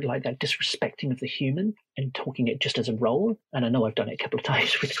 Like that disrespecting of the human and talking it just as a role. And I know I've done it a couple of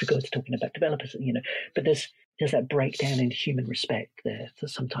times with regards to talking about developers, but there's that breakdown in human respect there that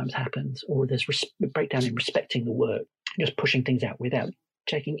sometimes happens, or there's breakdown in respecting the work, just pushing things out without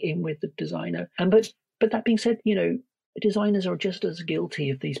checking in with the designer. But that being said, designers are just as guilty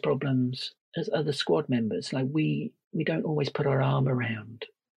of these problems as other squad members. Like we don't always put our arm around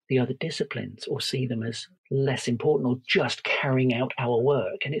the other disciplines or see them as less important or just carrying out our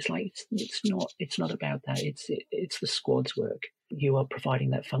work. And it's like, it's not about that. It's the squad's work. You are providing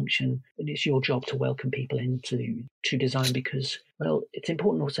that function, and it's your job to welcome people into design because, well, it's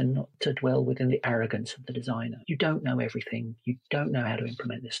important also not to dwell within the arrogance of the designer. You don't know everything. You don't know how to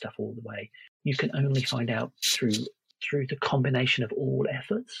implement this stuff all the way. You can only find out through the combination of all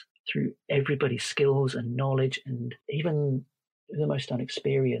efforts, through everybody's skills and knowledge, and even the most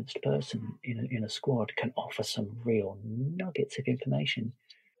unexperienced person in a squad can offer some real nuggets of information.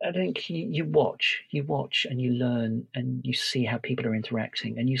 I think you watch and you learn and you see how people are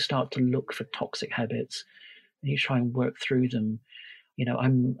interacting and you start to look for toxic habits and you try and work through them.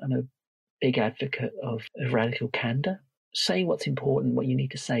 I'm a big advocate of radical candor, saying what's important, what you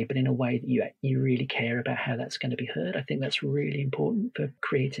need to say, but in a way that you really care about how that's going to be heard. I think that's really important for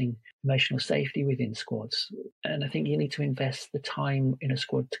creating emotional safety within squads. And I think you need to invest the time in a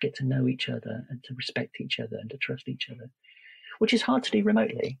squad to get to know each other and to respect each other and to trust each other, which is hard to do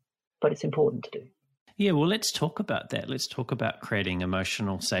remotely, but it's important to do. Yeah, well, let's talk about that. Let's talk about creating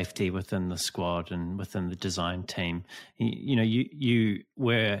emotional safety within the squad and within the design team. You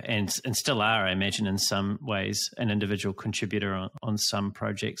were and still are, I imagine, in some ways, an individual contributor on some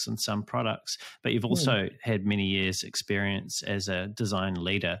projects and some products, but you've also had many years' experience as a design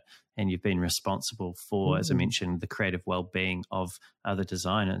leader, and you've been responsible for, as I mentioned, the creative well-being of other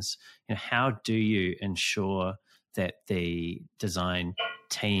designers. How do you ensure that the design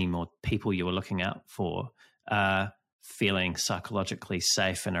team or people you were looking out for are feeling psychologically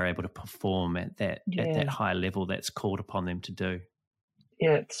safe and are able to perform at that high level that's called upon them to do?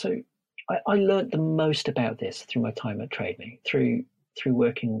 Yeah, so I learned the most about this through my time at TradeMe, through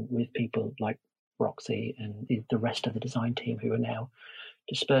working with people like Roxy and the rest of the design team who are now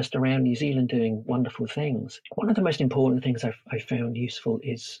dispersed around New Zealand doing wonderful things. One of the most important things I've found useful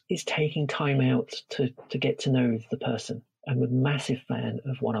is taking time out to get to know the person. I'm a massive fan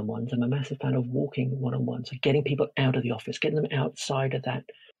of one-on-ones. I'm a massive fan of walking one-on-ones, so getting people out of the office, getting them outside of that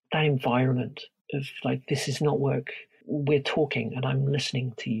environment of like, this is not work. We're talking and I'm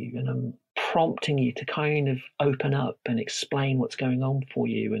listening to you and I'm prompting you to kind of open up and explain what's going on for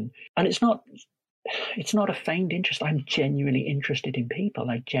you. And it's not a feigned interest. I'm genuinely interested in people.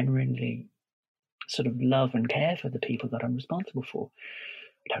 I genuinely sort of love and care for the people that I'm responsible for.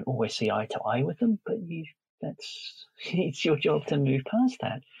 I don't always see eye to eye with them, but it's your job to move past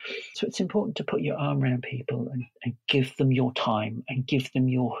that. So it's important to put your arm around people and give them your time and give them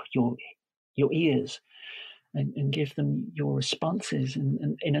your ears and give them your responses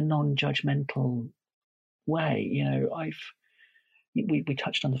and in a non-judgmental way. we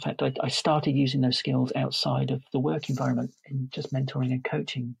touched on the fact I started using those skills outside of the work environment in just mentoring and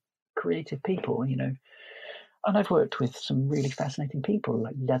coaching creative people, And I've worked with some really fascinating people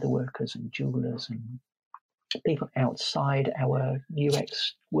like leather workers and jewelers and people outside our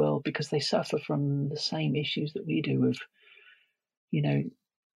UX world because they suffer from the same issues that we do of,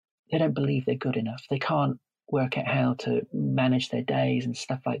 they don't believe they're good enough. They can't work out how to manage their days and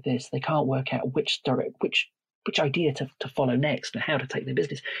stuff like this. They can't work out which idea to follow next and how to take their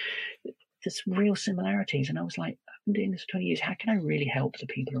business. There's real similarities. And I was like, I've been doing this for 20 years. How can I really help the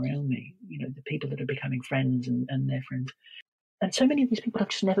people around me? The people that are becoming friends and their friends. And so many of these people have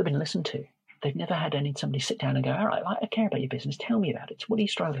just never been listened to. They've never had somebody sit down and go, all right, I care about your business. Tell me about it. What are you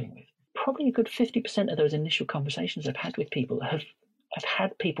struggling with? Probably a good 50% of those initial conversations I've had with people have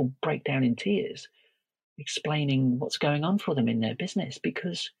had people break down in tears, explaining what's going on for them in their business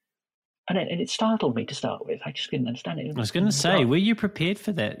because, and it startled me to start with. I just didn't understand it. I was going to say, were you prepared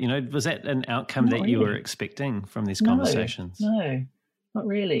for that? Was that an outcome that you were expecting from these conversations? No, not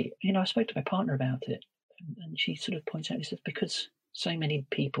really. I spoke to my partner about it and she sort of points out, she says, because so many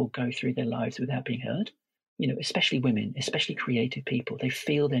people go through their lives without being heard, especially women, especially creative people, they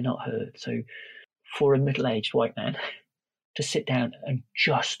feel they're not heard. So for a middle-aged white man to sit down and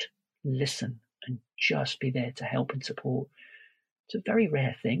just listen and just be there to help and support, it's a very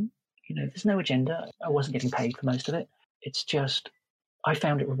rare thing. There's no agenda. I wasn't getting paid for most of it. It's just, I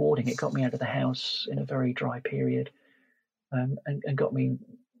found it rewarding. It got me out of the house in a very dry period and got me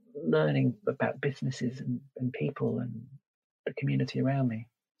learning about businesses and people and the community around me.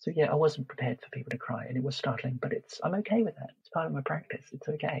 So yeah, I wasn't prepared for people to cry and it was startling, but I'm okay with that. It's part of my practice. It's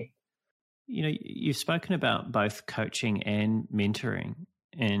okay. You've spoken about both coaching and mentoring,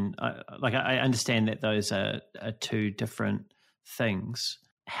 and I understand that those are two different things.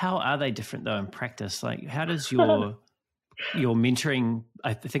 How are they different though in practice? Like, how does your mentoring?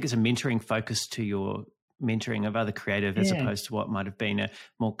 I think it's a mentoring focus to your mentoring of other creative, as opposed to what might have been a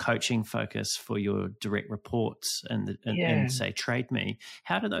more coaching focus for your direct reports and say Trade Me.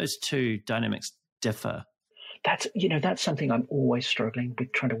 How do those two dynamics differ? That's something I'm always struggling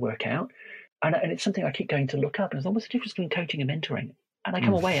with trying to work out. And it's something I keep going to look up. And what's the difference between coaching and mentoring? And I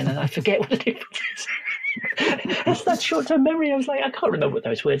come away and then I forget what the difference is. It's that short-term memory. I was like, I can't remember what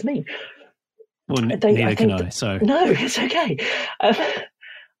those words mean. Well, neither can I. So no, it's okay.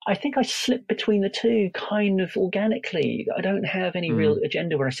 I think I slip between the two kind of organically. I don't have any real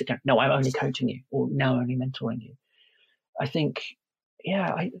agenda where I sit down, no, I'm only coaching you, or now I'm only mentoring you. I think,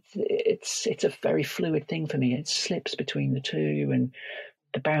 it's a very fluid thing for me. It slips between the two and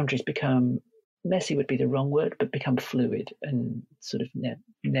the boundaries become, messy would be the wrong word, but become fluid and sort of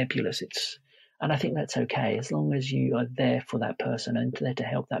nebulous. And I think that's okay, as long as you are there for that person and there to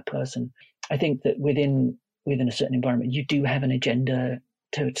help that person. I think that within a certain environment, you do have an agenda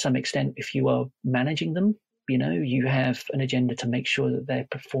to some extent. If you are managing them, you have an agenda to make sure that they're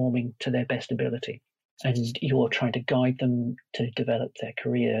performing to their best ability. And you're trying to guide them to develop their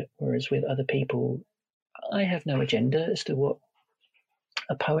career. Whereas with other people, I have no agenda as to what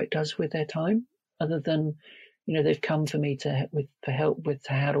a poet does with their time, other than they've come for me for help with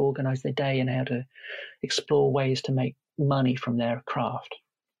how to organize their day and how to explore ways to make money from their craft.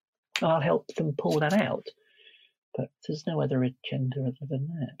 I'll help them pull that out, but there's no other agenda other than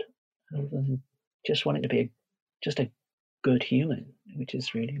that, other than just wanting to be just a good human, which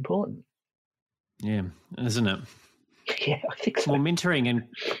is really important. Yeah, isn't it? Yeah, I think so. Well, mentoring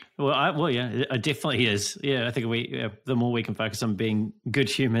it definitely is. Yeah, I think the more we can focus on being good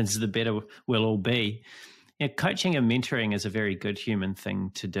humans, the better we'll all be. Coaching and mentoring is a very good human thing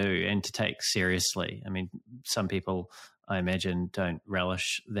to do and to take seriously. I mean, some people, I imagine, don't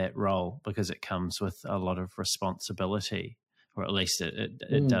relish that role because it comes with a lot of responsibility, or at least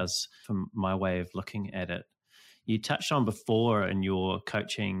it does from my way of looking at it. You touched on before in your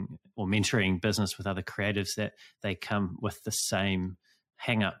coaching or mentoring business with other creatives that they come with the same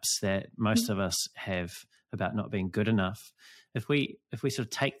hang-ups that most of us have about not being good enough. If we sort of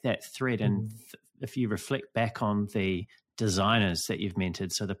take that thread and if you reflect back on the designers that you've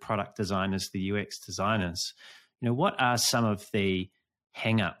mentored, so the product designers, the UX designers, what are some of the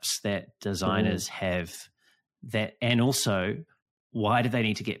hang-ups that designers have that, and also why do they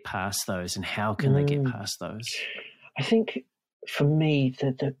need to get past those and how can they get past those? I think for me,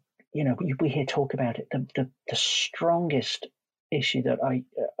 we hear talk about it. The strongest issue that I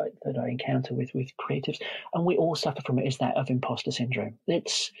encounter with creatives, and we all suffer from it, is that of imposter syndrome.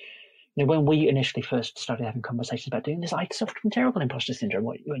 It's when we initially first started having conversations about doing this, I suffered from terrible imposter syndrome.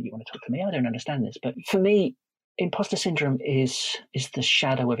 What, you want to talk to me? I don't understand this. But for me, imposter syndrome is the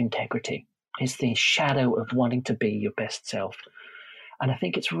shadow of integrity. It's the shadow of wanting to be your best self. And I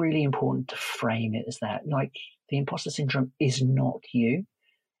think it's really important to frame it as that. Like, the imposter syndrome is not you.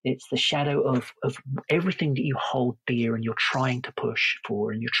 It's the shadow of everything that you hold dear and you're trying to push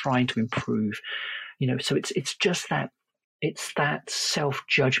for and you're trying to improve. So it's just that, it's that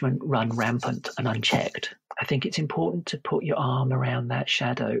self-judgment run rampant and unchecked. I think it's important to put your arm around that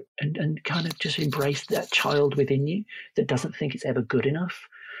shadow and kind of just embrace that child within you that doesn't think it's ever good enough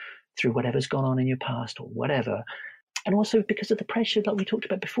through whatever's gone on in your past or whatever. And also because of the pressure that we talked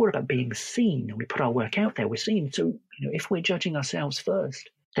about before about being seen, and we put our work out there, we're seen. So, if we're judging ourselves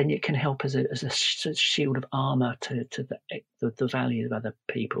first, then it can help as a shield of armor to the value of other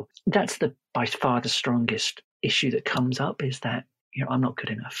people. That's by far the strongest issue that comes up, is that, I'm not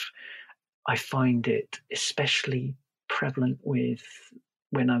good enough. I find it especially prevalent when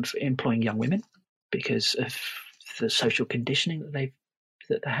I'm employing young women because of the social conditioning that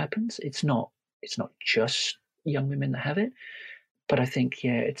happens. It's not just young women that have it, but I think,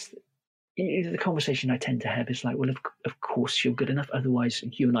 it's the conversation I tend to have is like, well, of course you're good enough. Otherwise,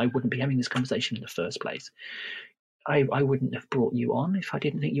 you and I wouldn't be having this conversation in the first place. I wouldn't have brought you on if I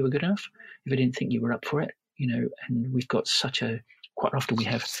didn't think you were good enough, if I didn't think you were up for it, and we've got quite often we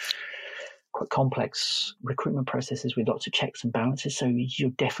have quite complex recruitment processes with lots of checks and balances. So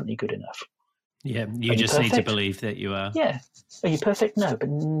you're definitely good enough. Yeah, you just need to believe that you are. Yeah. Are you perfect? No, but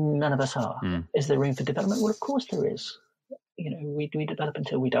none of us are. Is there room for development? Well, of course there is. We develop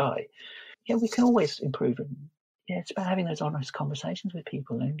until we die. Yeah, we can always improve. And it's about having those honest conversations with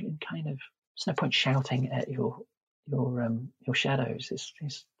people and kind of, there's no point shouting at your shadows.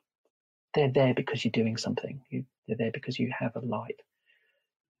 They're there because you're doing something. They're there because you have a light.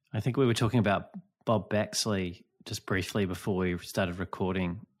 I think we were talking about Bob Baxley just briefly before we started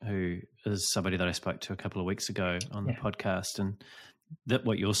recording, who is somebody that I spoke to a couple of weeks ago on the podcast, and that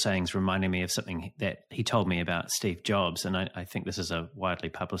what you're saying is reminding me of something that he told me about Steve Jobs, and I think this is a widely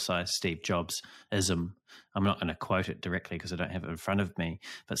publicized Steve Jobs-ism. I'm not going to quote it directly because I don't have it in front of me,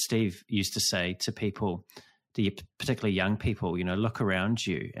 but Steve used to say to people, particularly young people, look around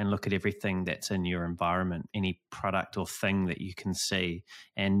you and look at everything that's in your environment, any product or thing that you can see,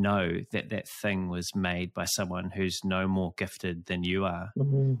 and know that that thing was made by someone who's no more gifted than you are.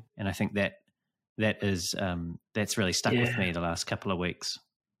 Mm-hmm. And I think that's really stuck with me the last couple of weeks.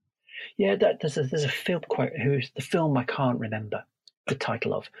 Yeah, there's a film quote, who's the film I can't remember the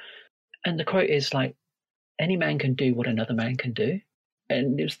title of. And the quote is like, any man can do what another man can do.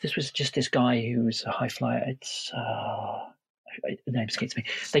 And this was just this guy who was a high flyer. The name escapes me.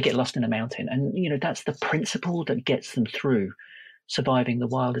 They get lost in a mountain. And, that's the principle that gets them through surviving the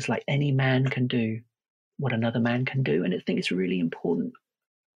wild, is like any man can do what another man can do. And I think it's really important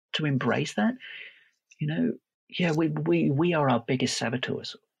to embrace that. We are our biggest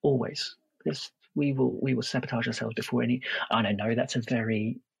saboteurs, always. We will sabotage ourselves before any. I don't know, that's a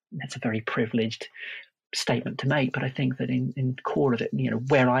very privileged statement to make, but I think that in core of it,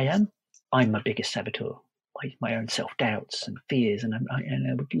 where I am, I'm my biggest saboteur, my own self-doubts and fears, and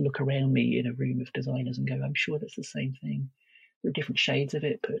I would look around me in a room of designers and go, I'm sure that's the same thing. There are different shades of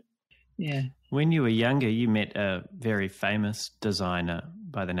it, but yeah. When you were younger, you met a very famous designer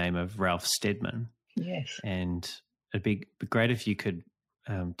by the name of Ralph Steadman. Yes. And it'd be great if you could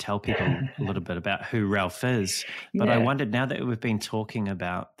tell people a little bit about who Ralph is. But I wondered, now that we've been talking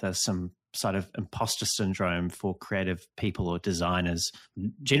about some sort of imposter syndrome for creative people or designers,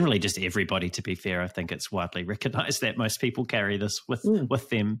 generally just everybody, to be fair, I think it's widely recognized that most people carry this with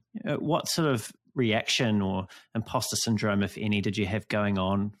them. What sort of reaction or imposter syndrome, if any, did you have going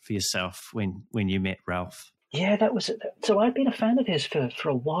on for yourself when you met Ralph? Yeah, that was so. I've been a fan of his for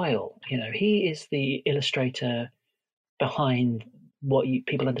a while. He is the illustrator behind what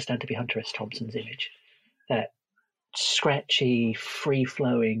people understand to be Hunter S. Thompson's image, that scratchy,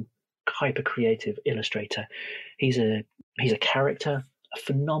 free-flowing, hyper-creative illustrator. He's a character, a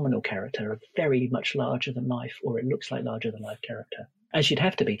phenomenal character, a very much larger than life, or it looks like larger than life character, as you'd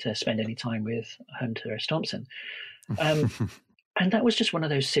have to be to spend any time with Hunter S. Thompson. And that was just one of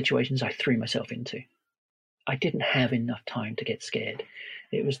those situations I threw myself into. I didn't have enough time to get scared.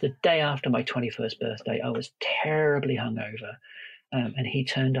 It was the day after my 21st birthday. I was terribly hungover, and he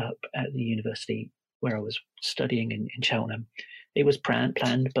turned up at the university where I was studying in Cheltenham. It was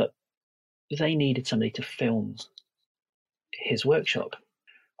planned, but they needed somebody to film his workshop.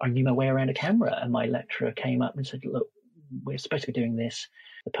 I knew my way around a camera, and my lecturer came up and said, look, we're supposed to be doing this.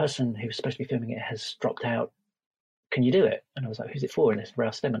 The person who was supposed to be filming it has dropped out. Can you do it? And I was like, who's it for? And it's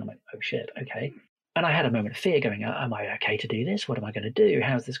Ralph Steadman. I'm like, oh shit, okay. And I had a moment of fear going, am I okay to do this? What am I going to do?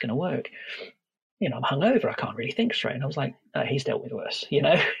 How's this going to work? I'm hungover. I can't really think straight. And I was like, he's dealt with worse, He's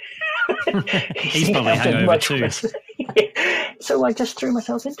probably hungover too. So I just threw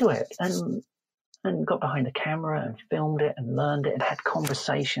myself into it and got behind the camera and filmed it and learned it and had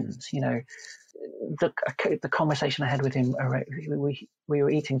conversations. The conversation I had with him, we were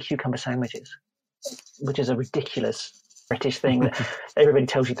eating cucumber sandwiches, which is a ridiculous British thing that everybody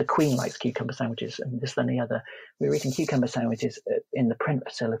tells you the Queen likes cucumber sandwiches and this, then the other. We were eating cucumber sandwiches in the print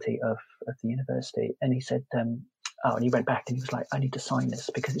facility of the university. And he said, and he went back and he was like, I need to sign this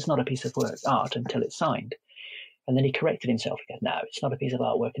because it's not a piece of art until it's signed. And then he corrected himself. He goes, no, it's not a piece of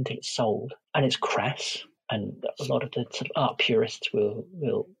artwork until it's sold. And it's crass. And a lot of the sort of art purists will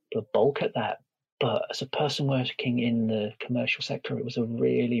balk at that. But as a person working in the commercial sector, it was a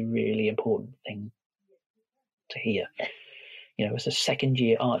really, really important thing to hear. As a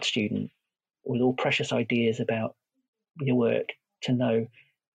second-year art student with all precious ideas about your work, to know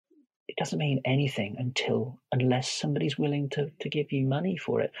it doesn't mean anything unless somebody's willing to give you money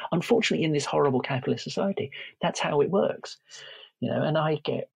for it. Unfortunately, in this horrible capitalist society, that's how it works. And I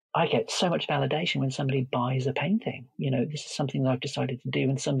get so much validation when somebody buys a painting. This is something that I've decided to do,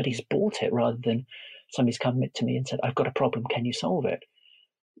 and somebody's bought it rather than somebody's come to me and said, I've got a problem, can you solve it?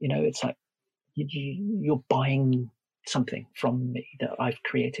 It's like you're buying something from me that I've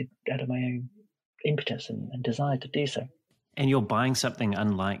created out of my own impetus and desire to do so. And you're buying something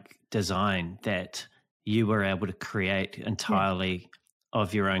unlike design that you were able to create entirely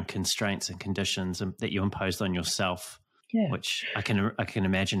of your own constraints and conditions that you imposed on yourself, which I can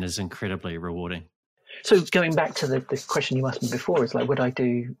imagine is incredibly rewarding. So going back to the question you asked me before, is like, would I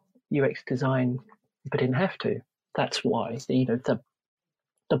do UX design if I didn't have to? That's why,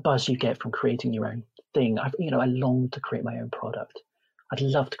 the buzz you get from creating your own thing. I long to create my own product. I'd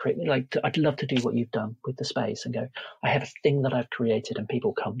love to I'd love to do what you've done with the space and go, I have a thing that I've created and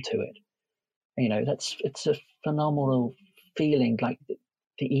people come to it. It's a phenomenal feeling. Like the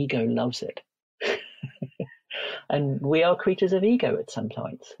ego loves it. And we are creatures of ego at some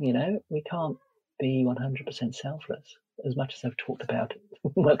points. We can't be 100% selfless, as much as I've talked about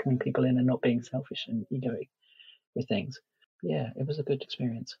welcoming people in and not being selfish and egoic with things. Yeah, it was a good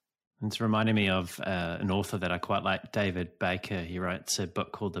experience. It's reminding me of an author that I quite like, David Baker. He writes a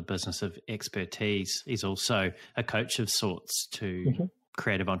book called The Business of Expertise. He's also a coach of sorts to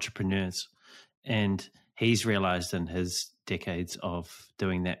creative entrepreneurs. And he's realized in his decades of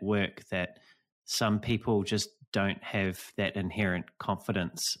doing that work that some people just don't have that inherent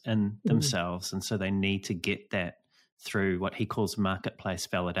confidence in themselves. And so they need to get that through what he calls marketplace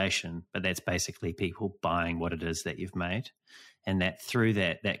validation. But that's basically people buying what it is that you've made. And that through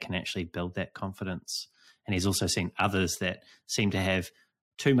that can actually build that confidence. And he's also seen others that seem to have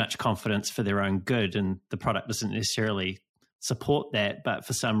too much confidence for their own good, and the product doesn't necessarily support that, but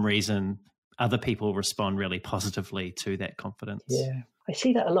for some reason other people respond really positively to that confidence. Yeah, I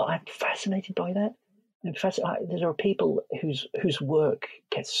see that a lot. I'm fascinated by that. There are people whose work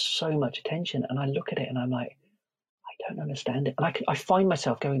gets so much attention, and I look at it and I'm like, I don't understand it. And I find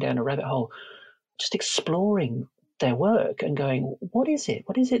myself going down a rabbit hole, just exploring their work and going, what is it?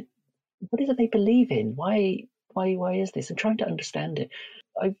 What is it they believe in? Why is this? And trying to understand it.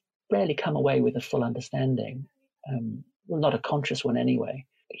 I've rarely come away with a full understanding. Well, not a conscious one anyway.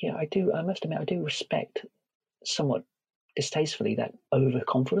 Yeah, I must admit, I do respect somewhat distastefully that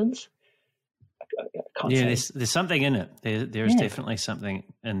overconfidence. I can't say. There's something in it. There's definitely something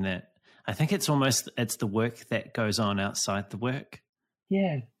in that. I think it's the work that goes on outside the work.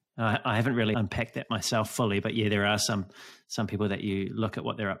 Yeah. I haven't really unpacked that myself fully, but there are some people that you look at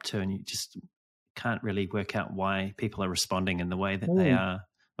what they're up to and you just can't really work out why people are responding in the way that they are,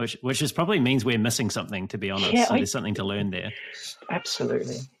 which is probably means we're missing something, to be honest. So there's something to learn there.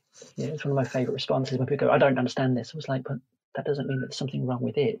 Absolutely. Yeah, it's one of my favorite responses when people go, I don't understand this. I was like, but that doesn't mean that there's something wrong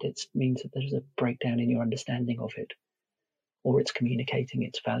with it. It means that there's a breakdown in your understanding of it, or it's communicating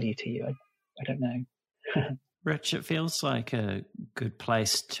its value to you. I don't know. Rich, it feels like a good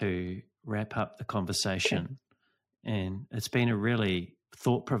place to wrap up the conversation. Okay. And it's been a really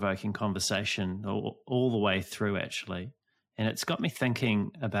thought-provoking conversation all the way through, actually. And it's got me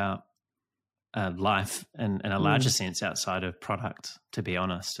thinking about life in a larger sense outside of product, to be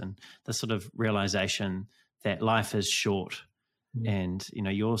honest, and the sort of realization that life is short. And,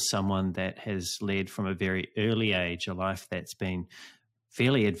 you're someone that has led from a very early age a life that's been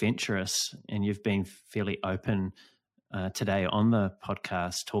fairly adventurous, and you've been fairly open today on the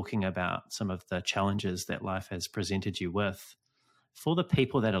podcast talking about some of the challenges that life has presented you with. For the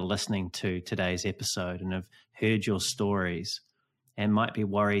people that are listening to today's episode and have heard your stories and might be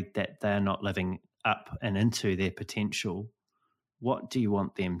worried that they're not living up and into their potential, what do you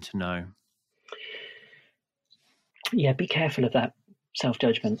want them to know? Yeah, be careful of that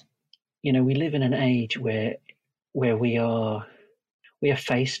self-judgment. We live in an age where where we are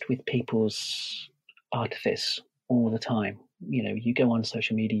faced with people's artifice all the time. You know, you go on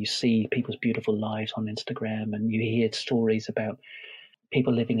social media, you see people's beautiful lives on Instagram, and you hear stories about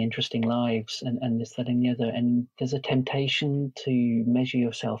people living interesting lives and this, that, and the other. And there's a temptation to measure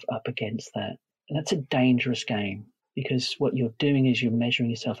yourself up against that. And that's a dangerous game, because what you're doing is you're measuring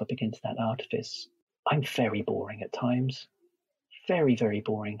yourself up against that artifice. I'm very boring at times. Very, very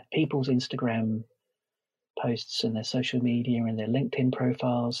boring. People's Instagram posts and their social media and their LinkedIn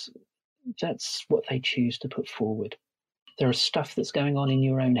profiles, that's what they choose to put forward. There is stuff that's going on in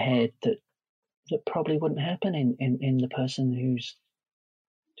your own head that probably wouldn't happen in the person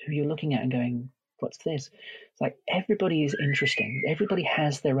who you're looking at and going, what's this? It's like, everybody is interesting. Everybody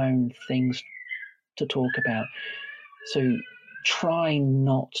has their own things to talk about. So try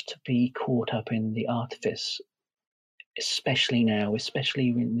not to be caught up in the artifice, especially now, especially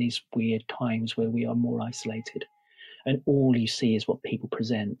in these weird times where we are more isolated and all you see is what people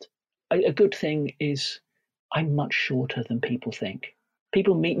present. A good thing is I'm much shorter than people think.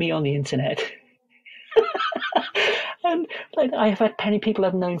 People meet me on the internet. And like, I have had many people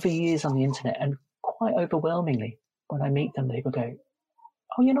I've known for years on the internet, and quite overwhelmingly, when I meet them, they will go,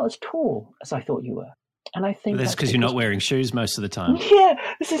 "Oh, you're not as tall as I thought you were." And I think that's because you're not wearing shoes most of the time. Yeah,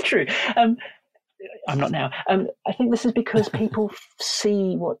 this is true. I'm not now. I think this is because people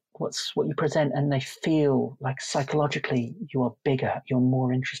see what you present, and they feel like psychologically you are bigger, you're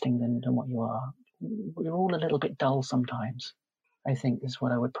more interesting than what you are. We're all a little bit dull sometimes, I think, is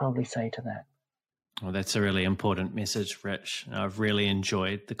what I would probably say to that. Well, that's a really important message, Rich. I've really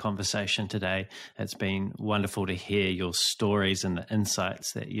enjoyed the conversation today. It's been wonderful to hear your stories and the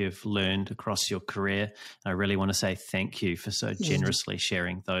insights that you've learned across your career. I really want to say thank you for so generously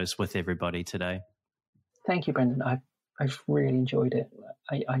sharing those with everybody today. Thank you, Brendan. I've really enjoyed it.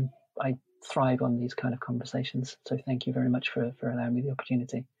 I thrive on these kind of conversations. So thank you very much for allowing me the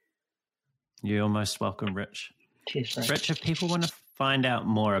opportunity. You're most welcome, Rich. Cheers, Rich. Rich, if people want to find out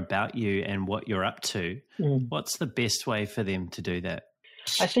more about you and what you're up to, what's the best way for them to do that?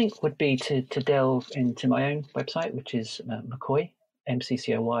 I think would be to delve into my own website, which is McCoy,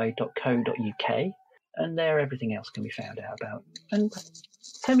 mccoy.co.uk, and there everything else can be found out about. And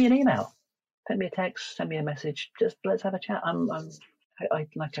send me an email, send me a text, send me a message. Just let's have a chat. I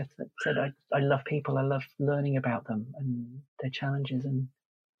like I said, I love people. I love learning about them and their challenges, and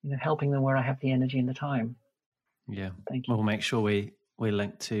helping them where I have the energy and the time. Yeah. Thank you. We'll make sure we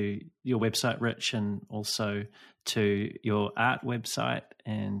link to your website, Rich, and also to your art website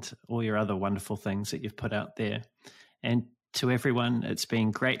and all your other wonderful things that you've put out there. And to everyone, it's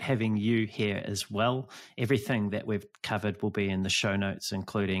been great having you here as well. Everything that we've covered will be in the show notes,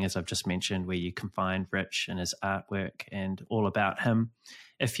 including, as I've just mentioned, where you can find Rich and his artwork and all about him.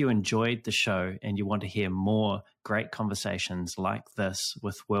 If you enjoyed the show and you want to hear more great conversations like this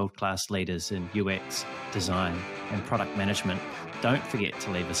with world-class leaders in UX, design, and product management, don't forget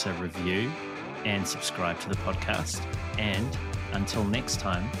to leave us a review and subscribe to the podcast. And until next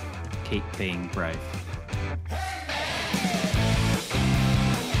time, keep being brave.